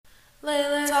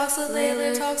Layla, talks with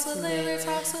Layla, talks with Layla,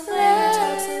 talks with Layla,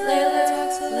 talks with Layla,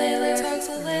 talks with Layla, talks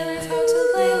with Layla, talks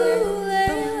with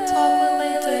Layla, talk with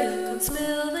Layla, can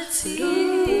spill the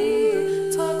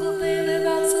tea. Talk with Layla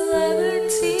about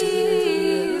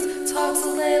celebrities. Talks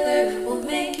with Layla will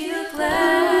make you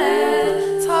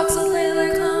glad. Talks with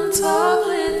Layla, come talk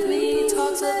with me.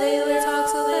 Talks with Layla,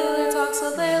 talks with Layla, talks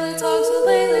with Layla, talks with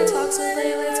Layla, talks with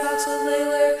Layla, talks with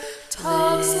Layla,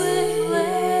 talks with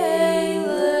Layla.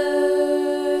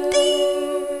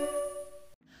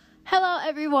 Hello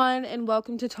everyone and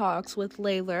welcome to Talks with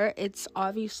Layla. It's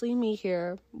obviously me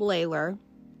here, Layla,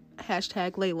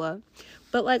 hashtag Layla,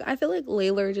 but I feel like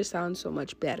Layla just sounds so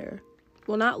much better.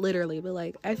 Well, not literally, but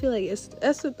I feel like it's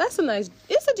a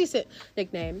decent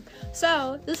nickname.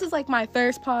 So this is my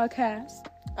first podcast.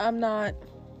 I'm not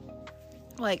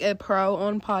a pro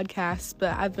on podcasts,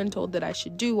 but I've been told that I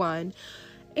should do one,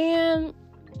 and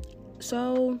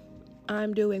so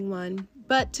I'm doing one.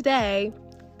 But today,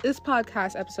 this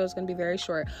podcast episode is going to be very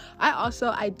short.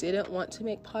 I didn't want to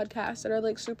make podcasts that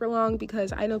are super long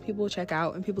because I know people check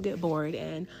out and people get bored,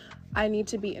 and I need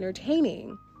to be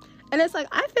entertaining. And it's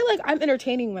I feel like I'm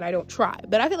entertaining when I don't try,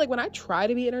 but I feel like when I try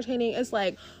to be entertaining, it's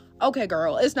okay,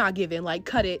 girl, it's not giving.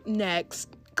 Cut it, next,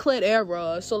 clit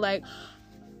error. So I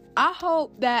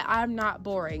hope that I'm not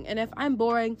boring, and if I'm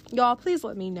boring, y'all please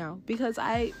let me know, because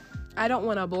I don't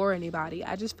want to bore anybody.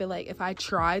 I just feel like if I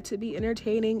try to be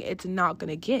entertaining, it's not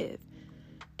gonna give.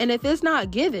 And if it's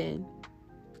not given,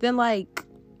 then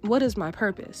what is my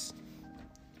purpose?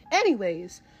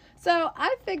 Anyways, so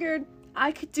I figured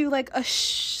I could do a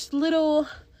little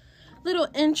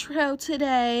intro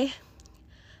today.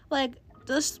 We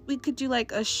could do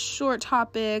a short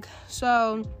topic.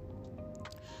 So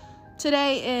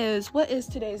today what is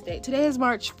today's date? Today is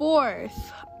March 4th.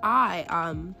 I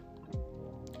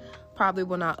probably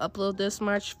will not upload this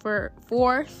March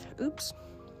 4th. Oops.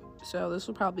 So this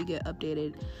will probably get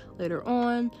updated later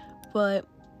on,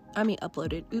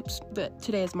 uploaded. Oops. But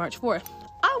today is March 4th.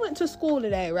 I went to school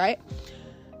today, right?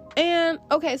 And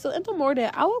okay, so in the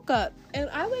morning I woke up, and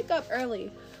I wake up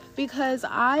early because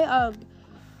I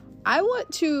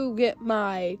want to get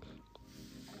my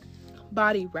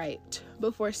body right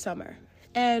before summer.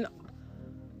 And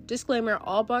disclaimer,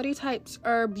 all body types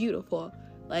are beautiful.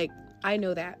 I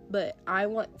know that, but I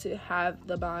want to have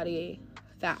the body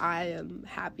that I am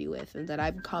happy with and that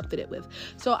I'm confident with.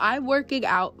 So I'm working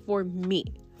out for me,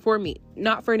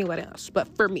 not for anyone else, but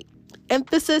for me.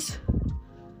 Emphasis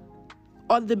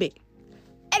on the me.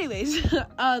 Anyways,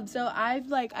 so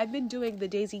I've been doing the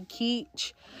Daisy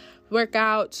Keach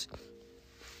workouts,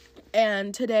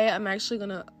 and today I'm actually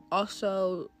gonna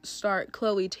also start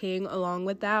Chloe Ting along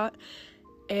with that.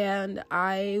 And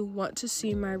I want to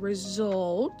see my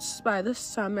results by the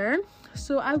summer.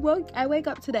 So I wake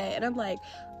up today and I'm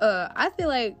I feel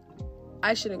like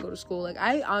I shouldn't go to school.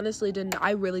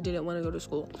 I really didn't want to go to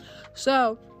school.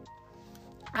 So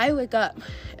I wake up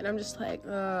and I'm just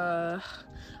I'm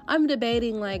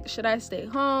debating should I stay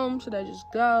home? Should I just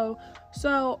go?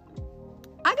 So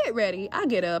I get ready. I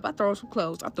get up. I throw some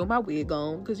clothes. I throw my wig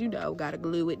on because gotta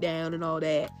glue it down and all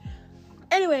that.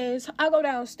 Anyways, I go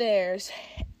downstairs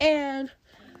and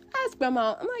ask my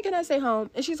mom, I'm can I stay home?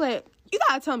 And she's you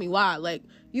gotta tell me why. I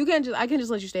can't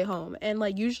just let you stay home. And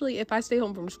usually if I stay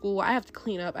home from school, I have to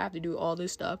clean up, I have to do all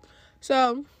this stuff.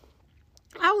 So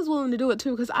I was willing to do it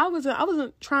too, because I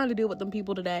wasn't trying to deal with them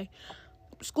people today.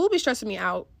 School be stressing me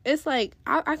out. It's I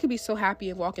could be so happy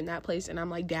and walk in that place and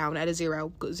I'm down at a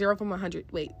 0 from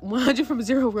 100. Wait, 100 from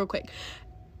 0 real quick.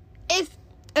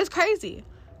 It's crazy.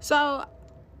 So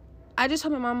I just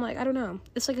told my mom, I don't know.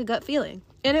 It's a gut feeling.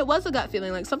 And it was a gut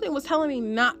feeling. Something was telling me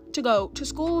not to go to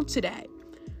school today.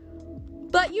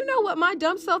 But you know what my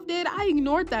dumb self did? I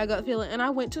ignored that gut feeling and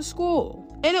I went to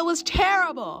school. And it was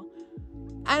terrible.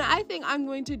 And I think I'm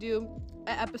going to do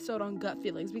an episode on gut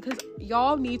feelings, because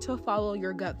y'all need to follow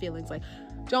your gut feelings.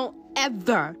 Don't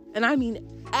ever, and I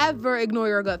mean ever, ignore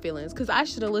your gut feelings. Because I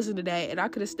should have listened today and I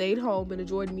could have stayed home and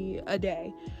enjoyed me a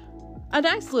day. A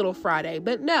nice little Friday,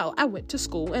 but no, I went to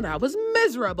school and I was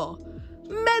miserable.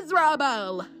 My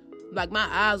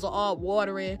eyes are all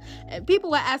watering, and people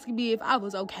were asking me if I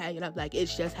was okay, and I'm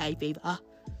it's just hay fever.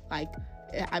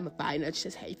 I'm fine, it's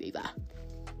just hay fever.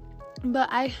 But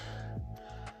I'm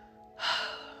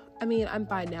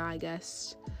fine now, I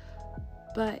guess.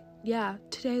 But yeah,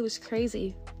 today was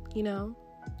crazy, and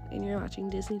you're watching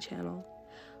Disney Channel.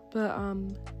 But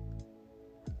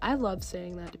I love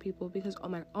saying that to people because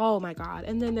oh my god.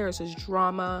 And then there's this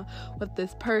drama with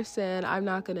this person. I'm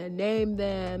not gonna name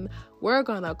them. We're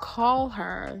gonna call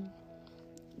her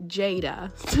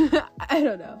Jada. I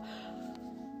don't know.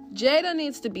 Jada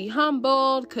needs to be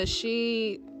humbled because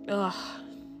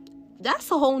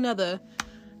that's a whole nother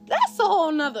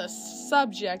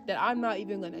subject that I'm not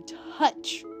even going to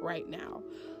touch right now.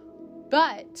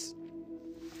 But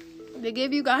to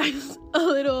give you guys a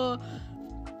little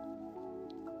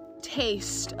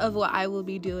taste of what I will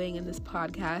be doing in this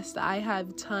podcast, I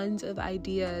have tons of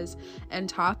ideas and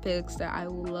topics that I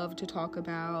will love to talk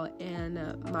about, and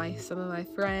some of my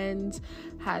friends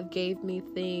have gave me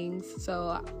things,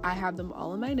 so I have them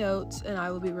all in my notes, and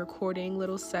I will be recording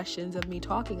little sessions of me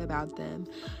talking about them.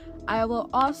 I will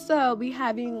also be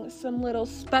having some little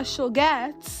special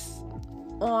guests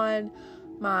on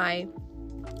my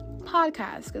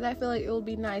podcast because I feel like it will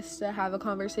be nice to have a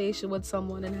conversation with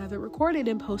someone and have it recorded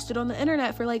and posted on the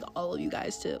internet for like all of you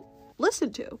guys to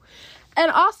listen to.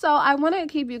 And also, I want to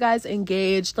keep you guys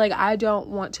engaged. Like, I don't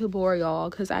want to bore y'all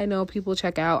because I know people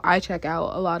check out. I check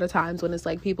out a lot of times when it's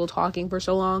like people talking for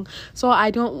so long. So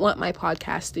I don't want my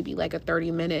podcast to be like a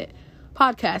 30-minute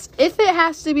podcast. If it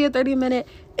has to be a 30-minute,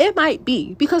 it might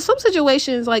be, because some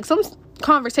situations, like some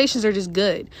conversations are just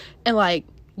good and like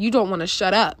you don't want to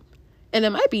shut up. And it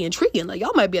might be intriguing. Like,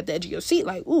 y'all might be at the edge of your seat.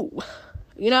 Like, ooh,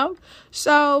 you know?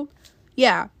 So,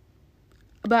 yeah.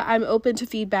 But I'm open to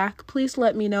feedback. Please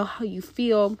let me know how you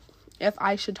feel. If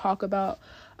I should talk about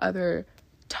other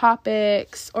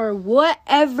topics or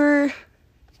whatever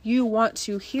you want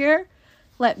to hear,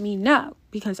 let me know.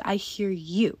 Because I hear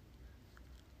you.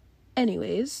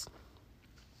 Anyways,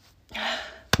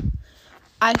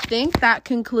 I think that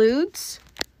concludes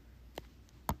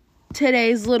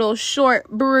today's little short,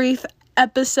 brief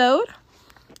episode.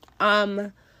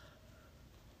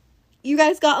 You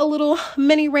guys got a little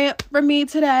mini rant from me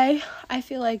today. I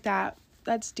feel like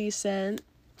that's decent.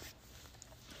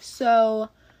 So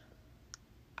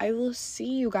I will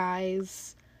see you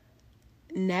guys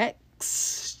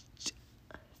next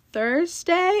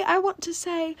Thursday, I want to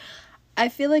say. I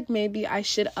feel like maybe I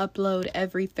should upload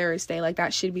every Thursday. Like,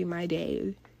 that should be my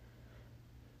day.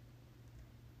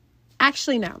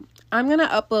 Actually, no. I'm going to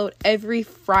upload every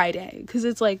Friday because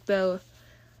it's like the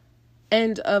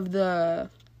end of the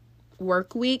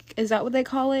work week. Is that what they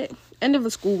call it? End of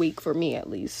the school week for me, at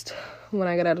least, when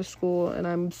I get out of school. And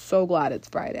I'm so glad it's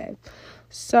Friday.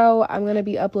 So I'm going to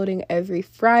be uploading every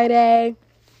Friday.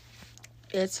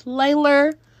 It's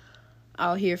Layla.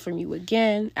 I'll hear from you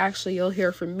again. Actually, you'll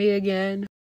hear from me again.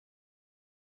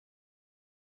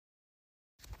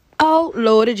 Oh,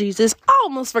 Lord of Jesus. I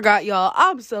almost forgot, y'all.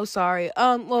 I'm so sorry.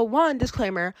 Well, one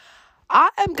disclaimer. I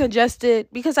am congested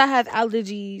because I have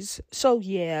allergies. So,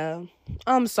 yeah.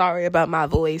 I'm sorry about my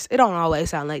voice. It don't always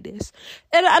sound like this.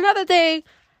 And another thing,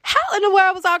 how in the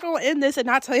world was I going to end this and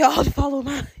not tell y'all to follow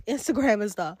my Instagram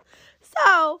and stuff?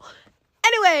 So,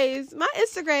 anyways, my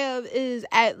Instagram is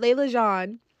at Layla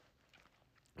John.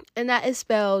 And that is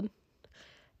spelled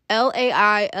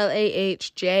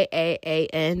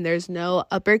LAILAHJAAN. There's no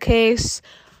uppercase,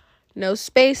 no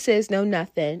spaces, no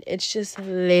nothing. It's just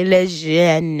Layla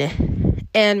Jen.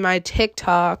 And my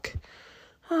TikTok,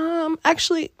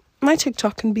 actually, my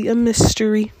TikTok can be a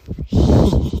mystery.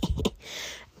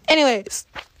 Anyways,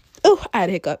 I had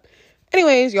a hiccup.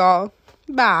 Anyways, y'all,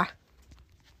 bye.